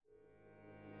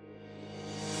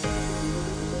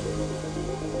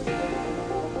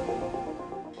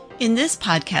In this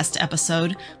podcast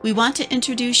episode, we want to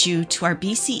introduce you to our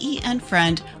BCEN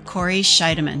friend, Corey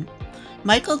Scheidemann.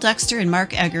 Michael Dexter and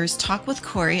Mark Eggers talk with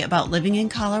Corey about living in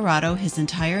Colorado his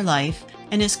entire life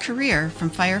and his career from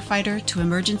firefighter to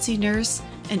emergency nurse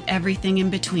and everything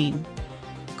in between.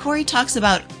 Corey talks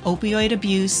about opioid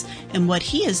abuse and what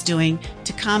he is doing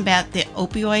to combat the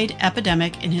opioid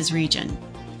epidemic in his region.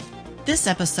 This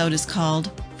episode is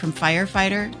called From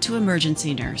Firefighter to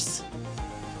Emergency Nurse.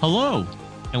 Hello,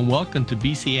 and welcome to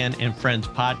BCN and Friends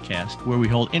podcast, where we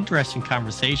hold interesting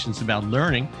conversations about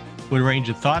learning with a range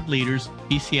of thought leaders,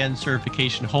 BCN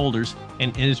certification holders,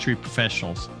 and industry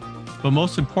professionals. But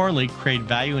most importantly, create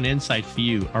value and insight for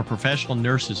you, our professional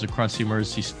nurses across the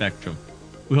emergency spectrum.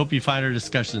 We hope you find our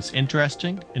discussions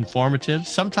interesting, informative,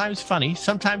 sometimes funny,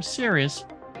 sometimes serious,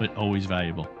 but always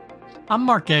valuable. I'm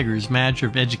Mark Eggers, Manager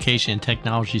of Education and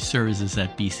Technology Services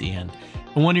at BCN,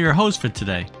 and one of your hosts for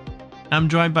today. I'm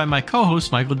joined by my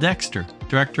co-host, Michael Dexter,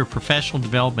 Director of Professional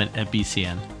Development at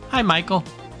BCN. Hi, Michael.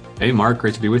 Hey, Mark.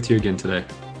 Great to be with you again today.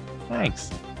 Thanks.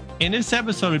 In this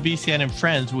episode of BCN and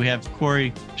Friends, we have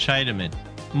Corey Scheidemann.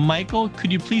 Michael,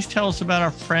 could you please tell us about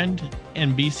our friend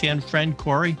and BCN friend,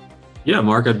 Corey? Yeah,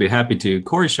 Mark, I'd be happy to.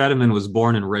 Corey Scheidemann was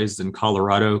born and raised in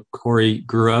Colorado. Corey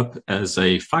grew up as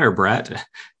a fire brat,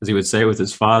 as he would say, with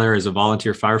his father as a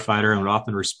volunteer firefighter, and would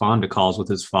often respond to calls with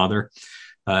his father.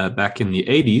 Back in the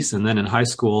 80s. And then in high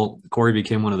school, Corey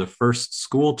became one of the first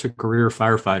school-to-career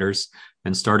firefighters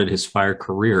and started his fire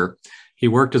career. He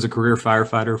worked as a career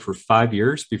firefighter for 5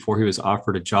 years before he was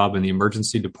offered a job in the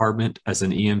emergency department as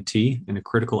an EMT in a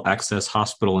critical access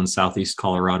hospital in Southeast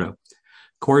Colorado.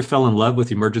 Corey fell in love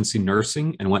with emergency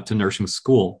nursing and went to nursing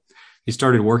school. He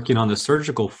started working on the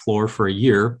surgical floor for a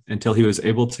year until he was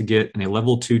able to get in a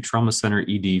level 2 trauma center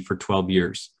ED for 12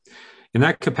 years. In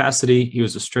that capacity, he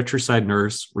was a stretcher side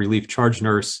nurse, relief charge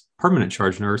nurse, permanent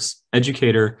charge nurse,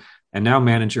 educator, and now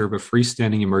manager of a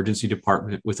freestanding emergency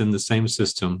department within the same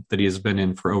system that he has been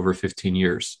in for over 15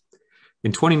 years.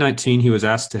 In 2019, he was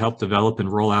asked to help develop and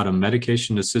roll out a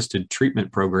medication-assisted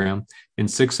treatment program in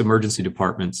 6 emergency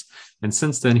departments, and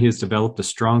since then, he has developed a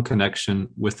strong connection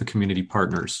with the community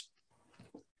partners.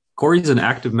 Corey is an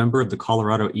active member of the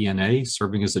Colorado ENA,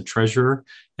 serving as a treasurer,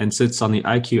 and sits on the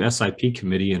IQ SIP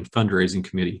committee and fundraising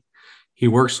committee. He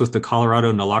works with the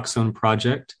Colorado Naloxone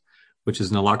Project, which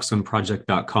is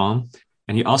naloxoneproject.com,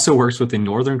 and he also works with the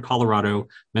Northern Colorado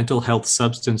Mental Health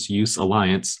Substance Use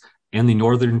Alliance and the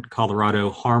Northern Colorado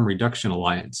Harm Reduction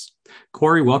Alliance.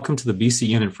 Corey, welcome to the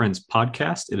BCN and Friends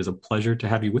podcast. It is a pleasure to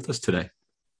have you with us today.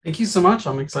 Thank you so much.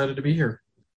 I'm excited to be here.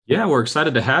 Yeah, we're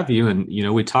excited to have you. And,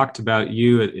 we talked about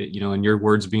you, in your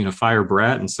words, being a fire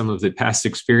brat and some of the past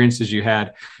experiences you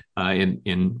had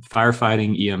in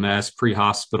firefighting, EMS,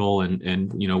 pre-hospital,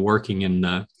 and working in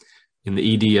the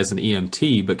ED as an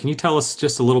EMT. But can you tell us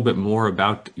just a little bit more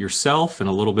about yourself and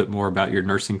a little bit more about your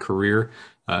nursing career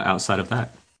outside of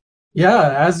that?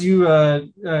 Yeah, as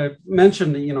you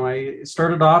mentioned, I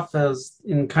started off as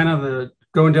in kind of the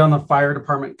going down the fire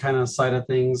department kind of side of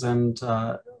things. And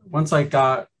once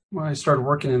when I started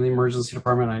working in the emergency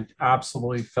department, I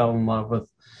absolutely fell in love with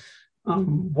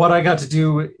what I got to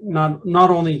do, not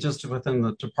only just within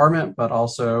the department, but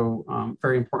also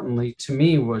very importantly to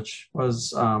me, which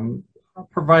was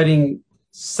providing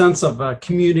sense of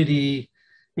community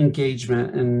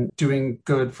engagement and doing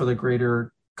good for the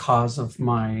greater cause of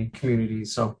my community.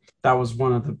 So that was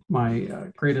one of my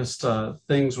greatest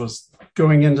things, was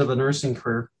going into the nursing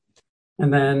career.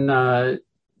 And then,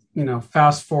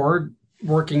 fast forward,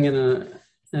 working in an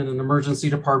emergency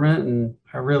department, and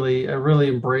I really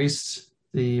embraced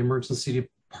the emergency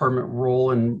department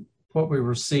role. And what we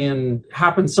were seeing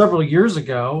happen several years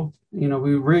ago,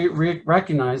 we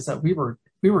recognized that we were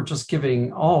just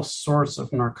giving all sorts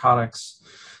of narcotics,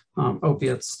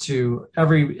 opiates to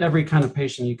every kind of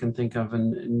patient you can think of,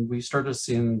 and we started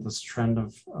seeing this trend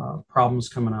of problems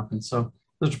coming up. And so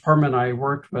the department I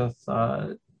worked with,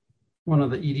 one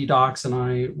of the ED docs and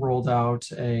I rolled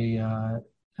out an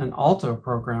ALTO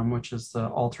program, which is the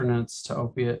alternates to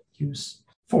opiate use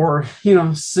for,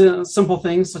 simple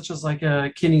things such as like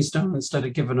a kidney stone. Instead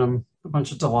of giving them a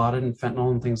bunch of Dilaudid and fentanyl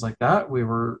and things like that, we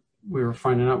were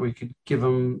finding out we could give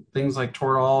them things like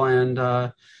Toradol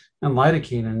and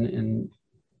lidocaine,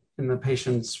 and the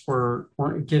patients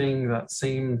weren't getting that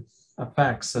same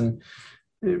effects, and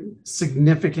it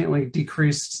significantly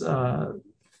decreased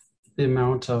the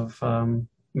amount of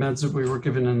meds that we were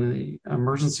given in the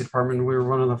emergency department. We were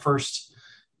one of the first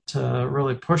to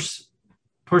really push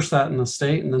that in the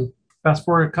state. And then fast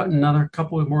forward another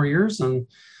couple of more years, and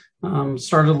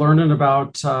Started learning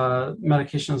about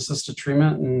medication-assisted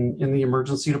treatment in the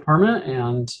emergency department,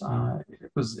 and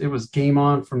it was game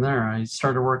on from there. I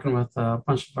started working with a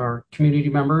bunch of our community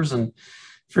members and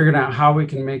figuring out how we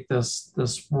can make this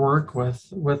work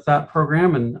with that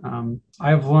program. And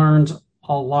I've learned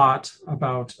a lot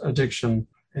about addiction.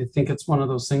 I think it's one of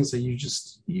those things that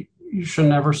you should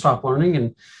never stop learning.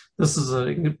 And this is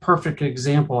a perfect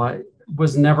example. I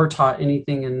was never taught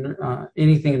anything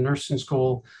in nursing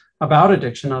school about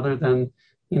addiction other than,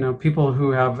 people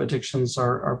who have addictions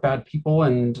are bad people.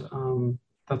 And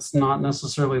that's not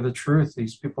necessarily the truth.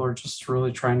 These people are just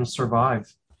really trying to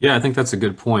survive. Yeah, I think that's a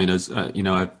good point. As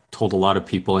I've told a lot of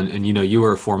people, and you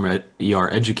were a former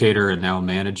ER educator and now a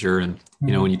manager, and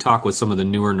when you talk with some of the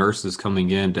newer nurses coming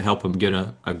in to help them get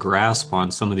a grasp on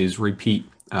some of these repeat,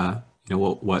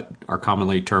 what are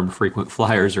commonly termed frequent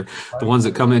flyers, or the ones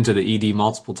that come into the ED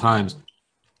multiple times,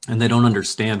 and they don't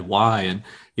understand why. And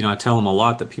I tell them a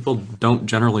lot that people don't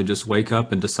generally just wake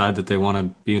up and decide that they want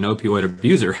to be an opioid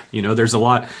abuser. There's a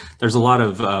lot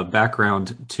of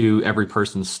background to every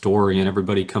person's story, and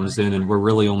everybody comes in, and we're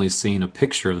really only seeing a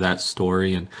picture of that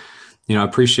story. And I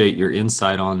appreciate your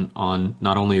insight on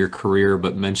not only your career,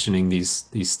 but mentioning these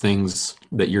things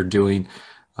that you're doing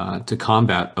to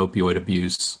combat opioid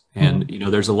abuse. And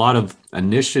there's a lot of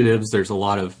initiatives. There's a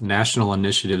lot of national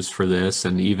initiatives for this,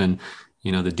 and even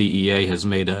the DEA has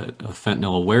made a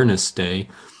fentanyl awareness day.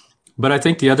 But I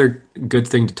think the other good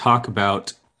thing to talk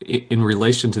about in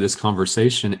relation to this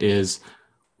conversation is,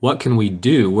 what can we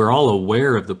do? We're all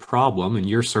aware of the problem, and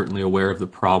you're certainly aware of the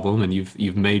problem, and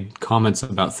you've made comments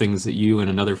about things that you and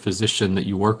another physician that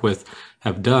you work with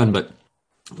have done. But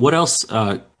what else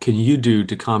can you do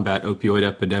to combat opioid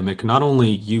epidemic? Not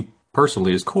only you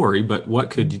personally as Corey, but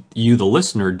what could you, the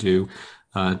listener, do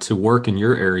to work in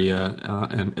your area,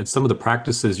 and some of the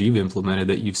practices you've implemented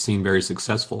that you've seen very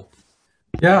successful?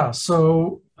 Yeah,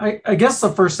 so I guess the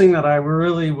first thing that I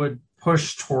really would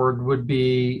push toward would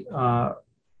be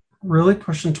really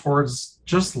pushing towards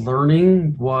just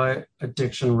learning what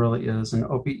addiction really is, an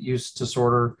opiate use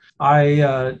disorder.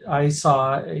 I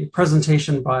saw a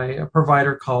presentation by a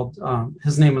provider called,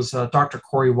 his name was Dr.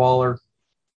 Corey Waller,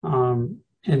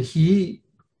 and he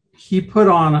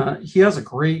has a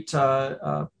great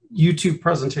YouTube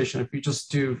presentation. If you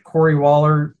just do Corey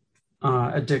Waller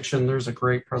addiction, there's a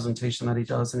great presentation that he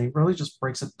does, and he really just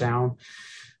breaks it down.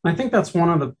 And I think that's one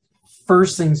of the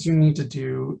first things you need to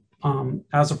do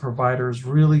as a provider, is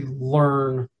really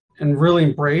learn and really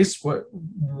embrace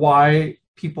why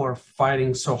people are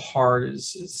fighting so hard.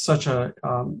 Is such a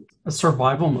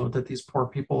survival mode that these poor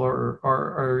people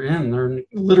are in. They're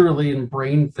literally in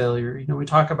brain failure. We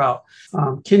talk about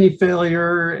kidney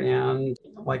failure and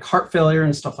like heart failure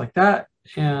and stuff like that.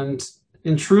 And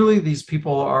truly, these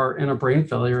people are in a brain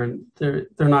failure, and they're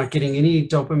not getting any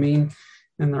dopamine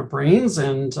in their brains,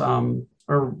 and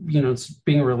it's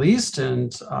being released,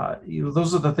 and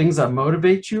those are the things that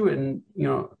motivate you. And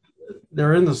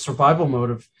they're in the survival mode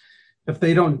of, if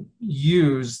they don't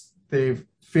use, they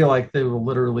feel like they will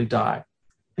literally die.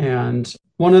 And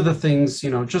one of the things,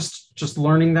 just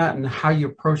learning that and how you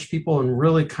approach people, and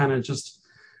really kind of just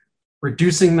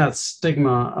reducing that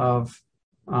stigma of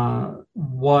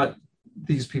what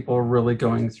these people are really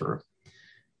going through.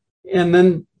 And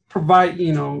then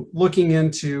looking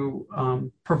into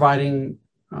providing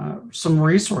some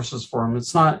resources for them.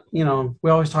 It's not, we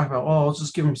always talk about, let's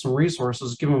just give them some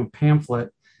resources, give them a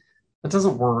pamphlet. That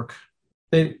doesn't work.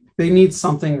 They need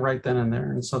something right then and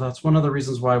there. And so that's one of the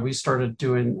reasons why we started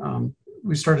doing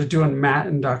MAT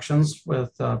inductions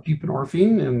with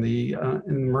buprenorphine in the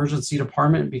emergency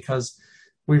department, because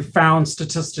we found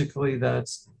statistically that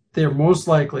they're most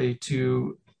likely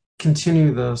to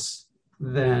continue this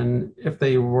than if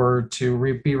they were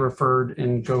to be referred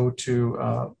and go to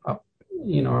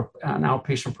an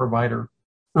outpatient provider.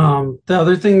 The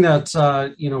other thing that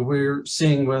we're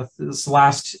seeing with this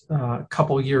last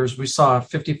couple of years, we saw a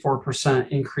 54%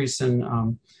 increase in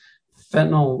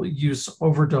fentanyl use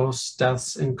overdose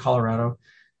deaths in Colorado,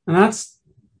 and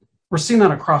we're seeing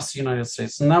that across the United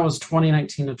States, and that was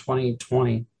 2019 to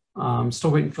 2020.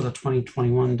 Still waiting for the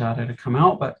 2021 data to come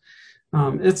out, but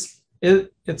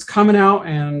it's coming out,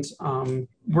 and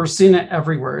we're seeing it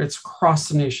everywhere. It's across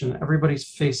the nation. Everybody's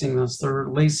facing this. They're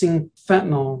lacing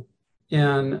fentanyl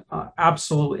in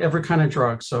absolutely every kind of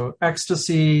drug. So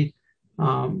ecstasy,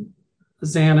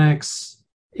 Xanax,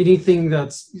 anything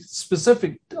that's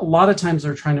specific. A lot of times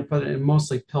they're trying to put it in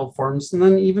mostly pill forms. And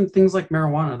then even things like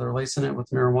marijuana, they're lacing it with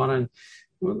marijuana. And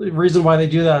the reason why they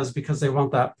do that is because they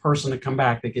want that person to come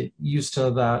back. They get used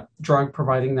to that drug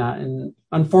providing that. And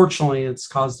unfortunately, it's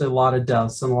caused a lot of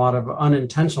deaths and a lot of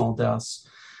unintentional deaths.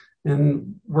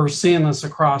 And we're seeing this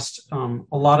across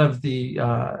a lot of the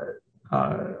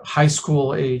high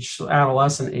school age,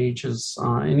 adolescent ages,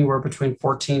 anywhere between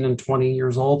 14 and 20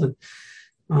 years old.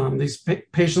 And these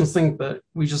patients think that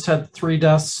we just had 3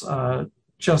 deaths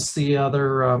just the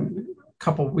other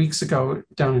couple of weeks ago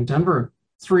down in Denver.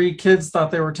 3 kids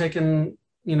thought they were taking,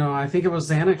 I think it was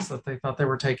Xanax that they thought they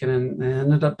were taking, and they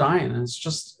ended up dying. And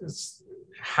it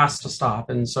has to stop.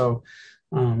 And so,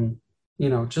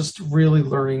 just really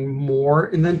learning more,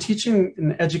 and then teaching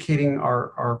and educating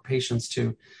our patients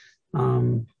too.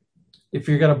 If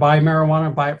you're going to buy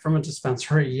marijuana, buy it from a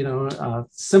dispensary,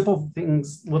 simple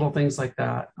things, little things like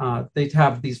that. They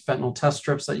have these fentanyl test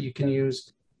strips that you can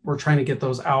use. We're trying to get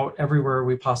those out everywhere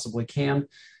we possibly can.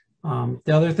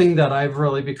 The other thing that I've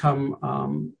really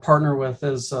become partner with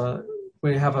is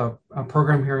we have a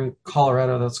program here in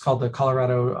Colorado that's called the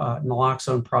Colorado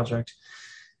Naloxone Project.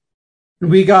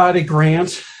 We got a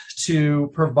grant to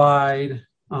provide,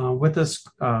 with this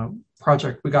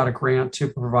project, we got a grant to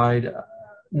provide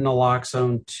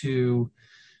naloxone to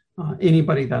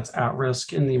anybody that's at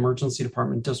risk in the emergency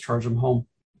department, discharge them home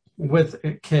with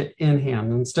a kit in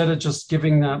hand. Instead of just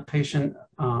giving that patient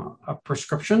a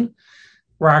prescription,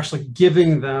 we're actually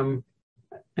giving them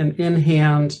an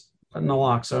in-hand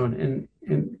naloxone,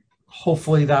 and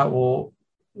hopefully that will,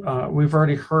 we've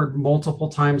already heard multiple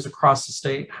times across the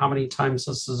state how many times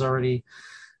this has already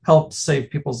helped save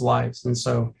people's lives. And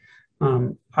so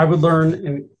I would learn,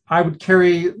 and I would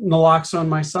carry naloxone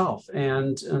myself,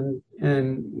 and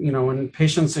when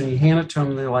patients, and you hand it to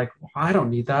them, they're like, well, I don't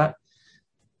need that.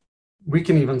 We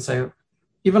can even say,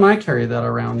 even I carry that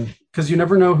around, because you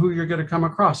never know who you're going to come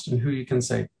across and who you can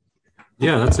save.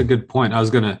 Yeah, that's a good point. I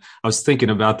was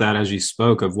thinking about that as you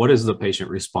spoke, of what is the patient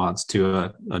response to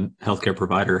a healthcare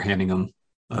provider handing them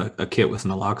a kit with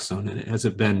naloxone, and has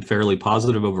it been fairly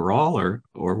positive overall,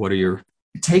 or what are your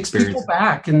It takes people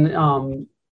back, and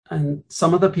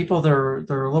some of the people, they're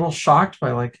a little shocked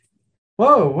by, like,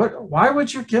 whoa, why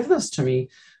would you give this to me?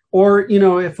 Or,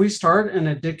 if we start an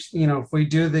addiction, if we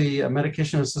do the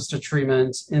medication assisted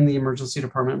treatment in the emergency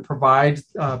department, provide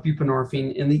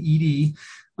buprenorphine in the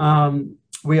ED,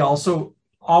 we also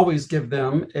always give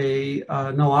them a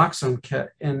naloxone kit,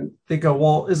 and they go,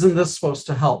 well, isn't this supposed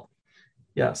to help?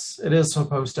 Yes, it is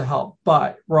supposed to help,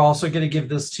 but we're also going to give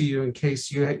this to you in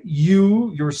case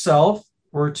you yourself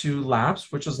were to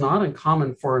lapse, which is not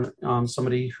uncommon for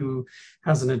somebody who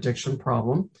has an addiction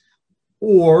problem,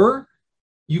 or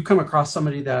you come across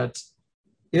somebody that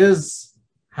is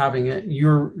having it.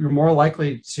 You're more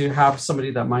likely to have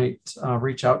somebody that might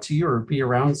reach out to you or be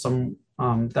around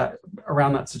around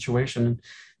that situation. And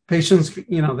patients,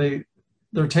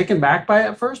 they're taken back by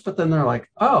it at first, but then they're like,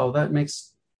 oh, that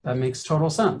makes total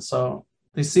sense. So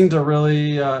they seem to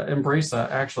really embrace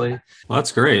that, actually. Well,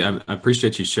 that's great. I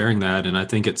appreciate you sharing that. And I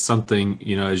think it's something,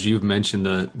 as you've mentioned,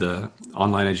 the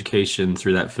online education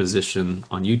through that physician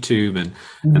on YouTube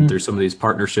and through some of these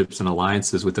partnerships and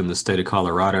alliances within the state of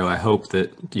Colorado. I hope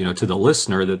that, to the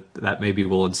listener, that maybe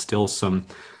will instill some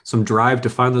drive to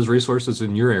find those resources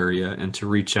in your area, and to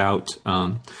reach out,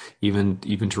 even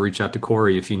to reach out to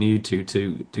Corey if you need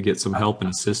to get some help and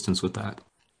assistance with that.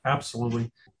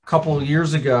 Absolutely. A couple of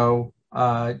years ago,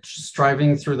 just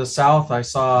driving through the South, I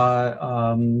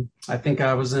saw, I think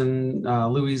I was in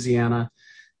Louisiana,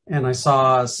 and I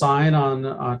saw a sign on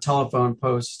a telephone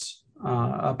post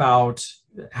about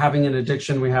having an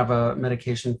addiction. We have a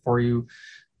medication for you.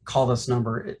 Call this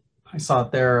number. I saw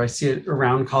it there. I see it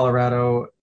around Colorado,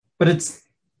 but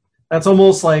that's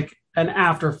almost like an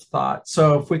afterthought.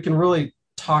 So if we can really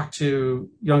talk to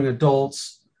young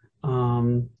adults,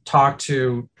 talk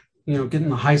to get in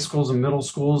the high schools and middle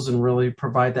schools, and really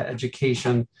provide that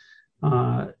education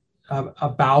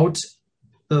about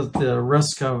the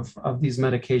risk of these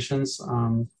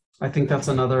medications. I think that's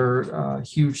another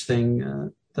huge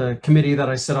thing. The committee that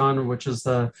I sit on, which is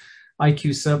the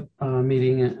IQSIP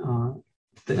meeting,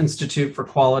 the Institute for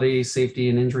Quality, Safety,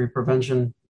 and Injury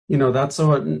Prevention, that's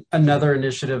another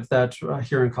initiative that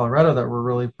here in Colorado that we're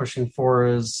really pushing for,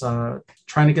 is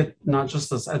trying to get not just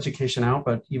this education out,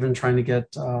 but even trying to get,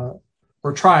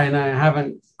 we're trying, I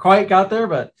haven't quite got there,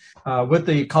 but with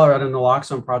the Colorado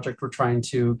Naloxone Project, we're trying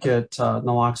to get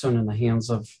naloxone in the hands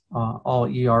of all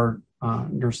ER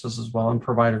nurses as well, and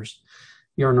providers,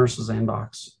 ER nurses and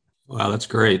docs. Wow, that's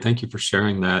great. Thank you for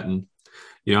sharing that. And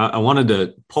I wanted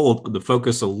to pull the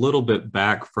focus a little bit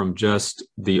back from just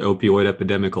the opioid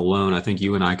epidemic alone. I think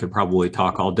you and I could probably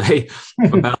talk all day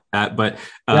about that. But,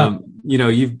 I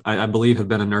believe have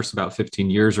been a nurse about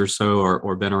 15 years or so,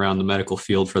 or been around the medical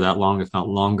field for that long, if not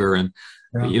longer. And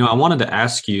You know, I wanted to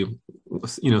ask you,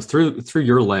 you know, through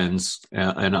your lens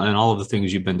and all of the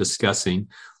things you've been discussing,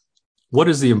 what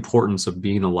is the importance of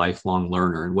being a lifelong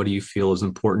learner, and what do you feel is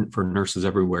important for nurses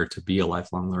everywhere to be a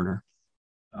lifelong learner?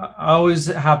 I always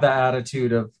have that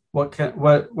attitude of what can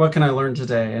I learn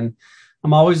today, and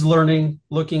I'm always learning,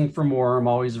 looking for more. I'm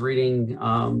always reading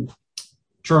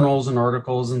journals and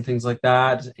articles and things like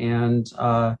that, and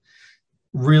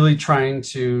really trying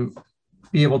to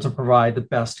be able to provide the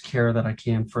best care that I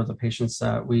can for the patients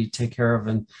that we take care of.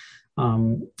 And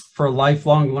for a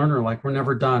lifelong learner, like, we're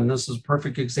never done. This is a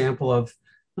perfect example of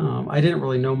I didn't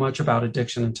really know much about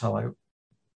addiction until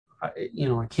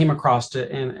I came across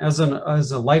it. And as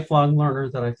a lifelong learner,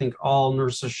 that I think all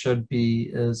nurses should be,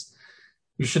 is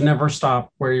you should never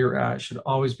stop where you're at. You should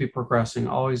always be progressing,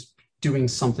 always doing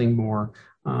something more.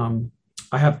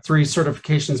 I have 3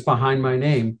 certifications behind my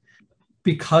name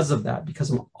because of that,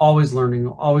 because I'm always learning,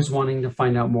 always wanting to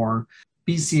find out more.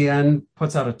 BCN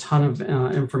puts out a ton of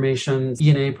information.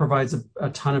 ENA provides a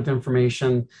ton of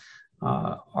information.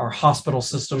 Our hospital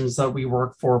systems that we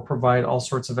work for provide all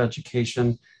sorts of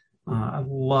education. I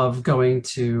love going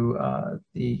to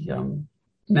the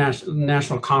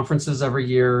national conferences every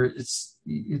year.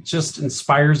 It just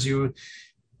inspires you.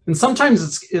 And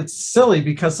sometimes it's silly,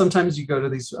 because sometimes you go to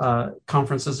these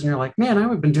conferences and you're like, man,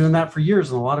 I've been doing that for years.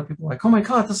 And a lot of people are like, oh my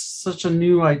God, this is such a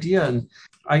new idea. And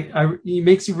it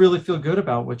makes you really feel good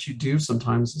about what you do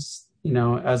sometimes,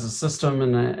 as a system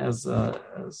and as a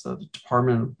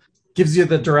department. It gives you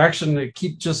the direction to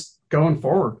keep just going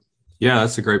forward. Yeah,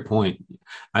 that's a great point.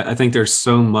 I think there's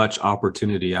so much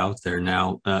opportunity out there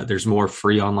now. There's more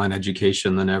free online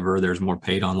education than ever. There's more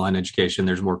paid online education.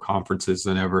 There's more conferences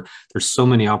than ever. There's so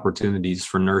many opportunities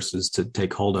for nurses to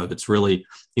take hold of. It's really,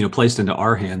 placed into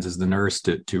our hands as the nurse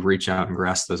to reach out and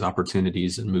grasp those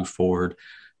opportunities and move forward,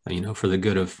 for the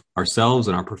good of ourselves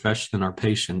and our profession and our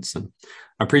patients. And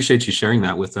I appreciate you sharing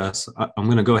that with us. I'm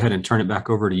going to go ahead and turn it back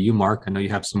over to you, Mark. I know you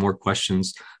have some more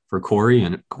questions for Corey.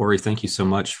 And Corey, thank you so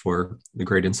much for the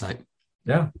great insight.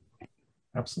 Yeah,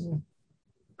 absolutely.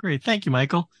 Great. Thank you,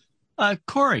 Michael.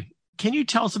 Corey, can you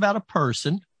tell us about a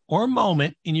person or a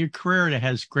moment in your career that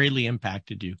has greatly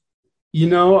impacted you?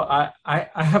 I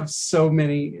have so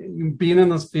many, being in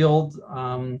this field,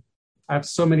 I have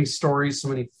so many stories, so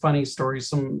many funny stories,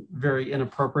 some very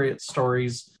inappropriate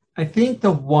stories. I think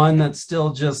the one that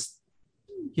still just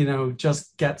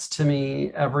gets to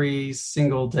me every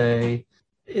single day,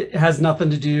 it has nothing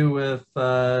to do with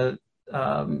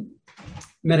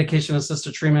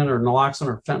medication-assisted treatment or naloxone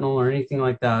or fentanyl or anything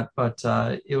like that. But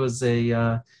I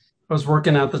was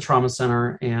working at the trauma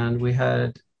center, and we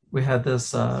had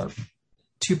this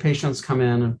 2 patients come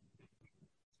in.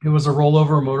 It was a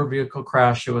rollover motor vehicle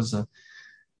crash. It was a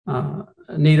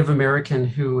Native American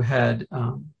who had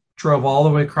drove all the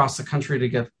way across the country to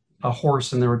get a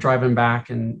horse, and they were driving back,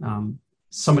 and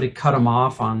somebody cut him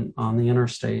off on the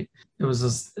interstate. It was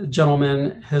this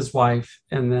gentleman, his wife,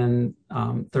 and then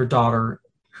their daughter,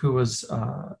 who was,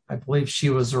 I believe she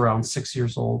was around 6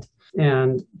 years old.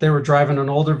 And they were driving an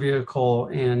older vehicle,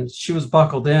 and she was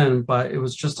buckled in, but it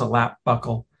was just a lap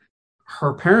buckle.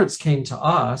 Her parents came to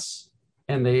us,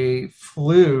 and they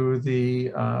flew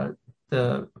the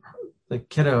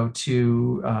kiddo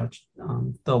to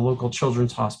the local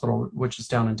children's hospital, which is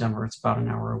down in Denver. It's about an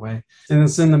hour away. And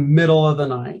it's in the middle of the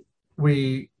night.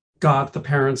 We got the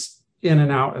parents in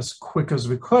and out as quick as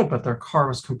we could, but their car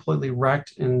was completely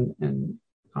wrecked and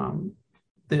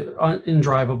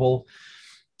indrivable.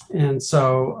 And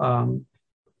so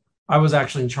I was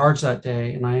actually in charge that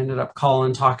day, and I ended up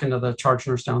talking to the charge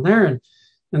nurse down there and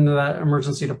in the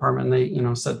emergency department. And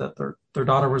they, said that their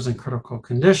daughter was in critical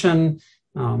condition.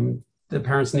 The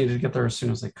parents needed to get there as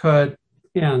soon as they could.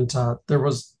 And there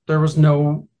was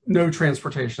no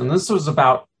transportation. This was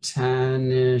about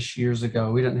 10-ish years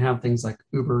ago. We didn't have things like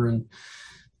Uber and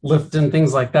Lyft and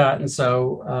things like that. And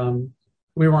so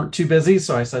we weren't too busy.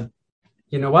 So I said,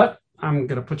 you know what? I'm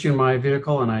going to put you in my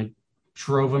vehicle. And I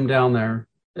drove him down there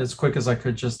as quick as I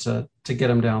could just to get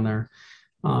him down there.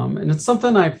 And it's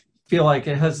something I feel like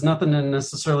it has nothing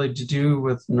necessarily to do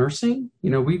with nursing.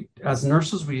 We, as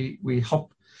nurses, we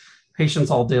help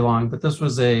patients all day long, but this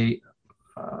was I'm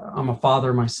a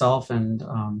father myself, and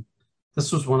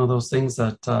this was one of those things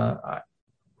that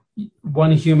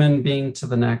one human being to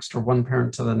the next, or one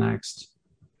parent to the next,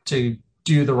 to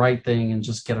do the right thing and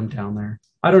just get them down there.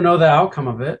 I don't know the outcome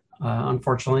of it.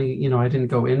 Unfortunately, I didn't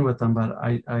go in with them, but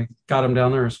I got them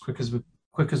down there as quick as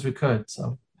we could.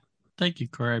 So thank you,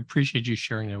 Corey. I appreciate you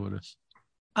sharing that with us.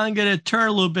 I'm going to turn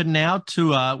a little bit now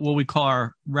to what we call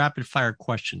our rapid fire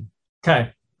question.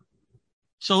 Okay.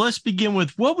 So let's begin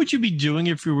with, what would you be doing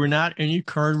if you were not in your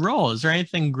current role? Is there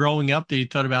anything growing up that you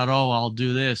thought about, oh, I'll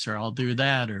do this or I'll do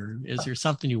that? Or is there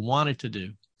something you wanted to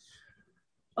do?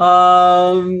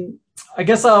 I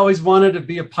guess I always wanted to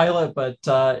be a pilot, but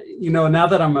now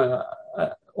that I'm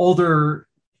older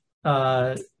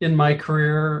in my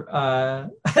career, I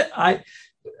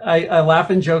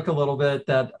laugh and joke a little bit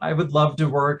that I would love to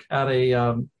work at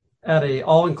a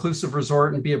all-inclusive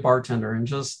resort and be a bartender, and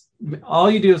just all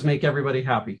you do is make everybody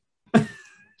happy.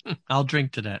 I'll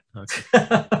drink to that.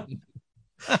 Okay.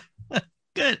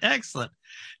 Good. Excellent.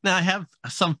 Now I have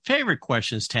some favorite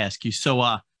questions to ask you.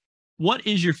 So, what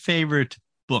is your favorite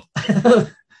book?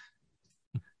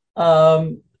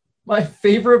 My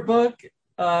favorite book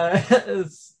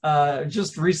is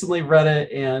just recently read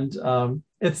it, and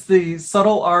it's The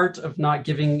Subtle Art of Not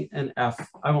Giving an F.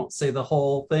 I won't say the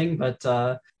whole thing, but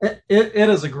it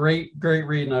is a great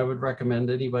read, and I would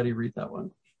recommend anybody read that one.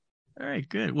 All right,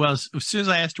 good. Well, as soon as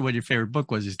I asked you what your favorite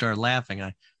book was, you started laughing.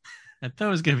 I thought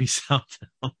it was going to be something.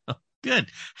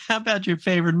 Good. How about your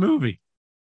favorite movie?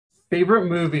 Favorite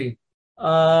movie?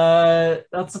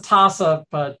 That's a toss-up.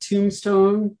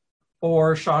 Tombstone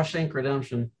or Shawshank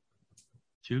Redemption.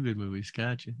 Two good movies.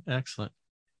 Gotcha. Excellent.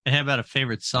 And how about a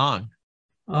favorite song?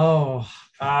 Oh,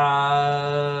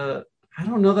 I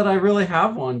don't know that I really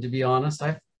have one, to be honest.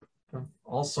 I have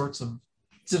all sorts of,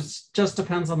 just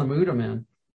depends on the mood I'm in.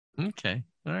 Okay.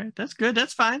 All right. That's good.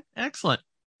 That's fine. Excellent.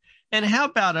 And how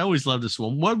about, I always love this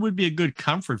one, what would be a good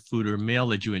comfort food or meal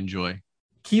that you enjoy?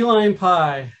 Key lime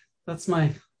pie. That's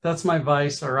my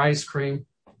vice, or ice cream.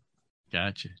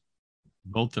 Gotcha.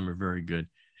 Both of them are very good.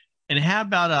 And how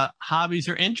about hobbies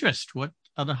or interests? What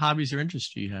other hobbies or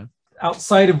interests do you have?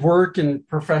 Outside of work and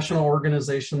professional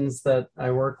organizations that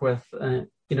I work with, I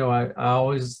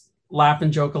always laugh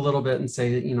and joke a little bit and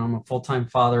say that, I'm a full-time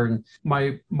father, and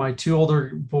my two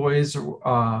older boys,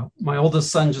 my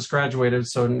oldest son just graduated,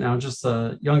 so now just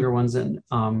the younger ones in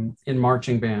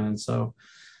marching band. And so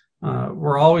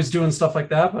we're always doing stuff like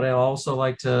that, but I also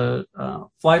like to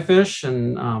fly fish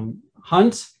and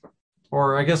hunt,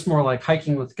 or I guess more like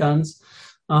hiking with guns.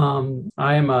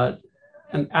 I am an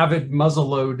avid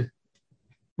muzzleloader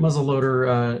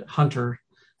hunter.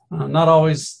 Not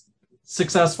always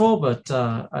successful, but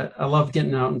I love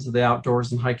getting out into the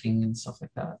outdoors and hiking and stuff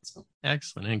like that. So.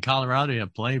 Excellent. In Colorado, you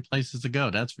have plenty of places to go.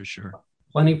 That's for sure.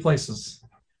 Plenty of places.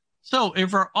 So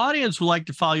if our audience would like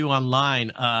to follow you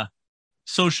online,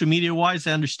 social media wise,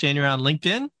 I understand you're on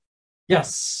LinkedIn.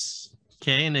 Yes.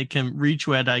 Okay. And they can reach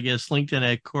you at, I guess, LinkedIn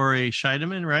at Corey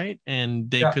Scheidemann, right? And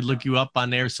they could look you up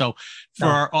on there. So for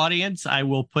our audience, I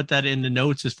will put that in the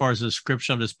notes as far as the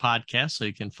description of this podcast, so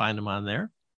you can find them on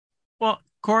there. Well,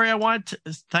 Corey, I want to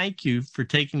thank you for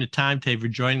taking the time today for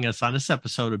joining us on this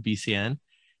episode of BCN.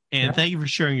 And thank you for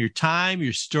sharing your time,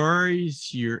 your stories,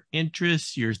 your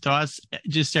interests, your thoughts,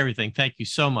 just everything. Thank you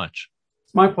so much.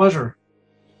 It's my pleasure.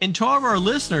 And to all of our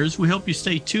listeners, we hope you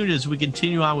stay tuned as we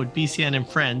continue on with BCN and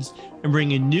Friends and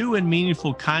bring in new and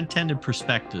meaningful content and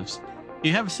perspectives. If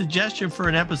you have a suggestion for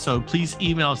an episode, please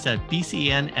email us at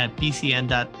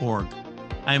bcn@bcn.org.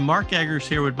 I'm Mark Eggers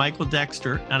here with Michael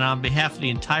Dexter, and on behalf of the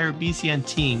entire BCN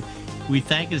team, we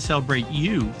thank and celebrate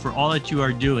you for all that you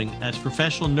are doing as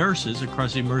professional nurses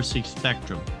across the emergency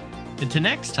spectrum. Until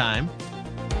next time,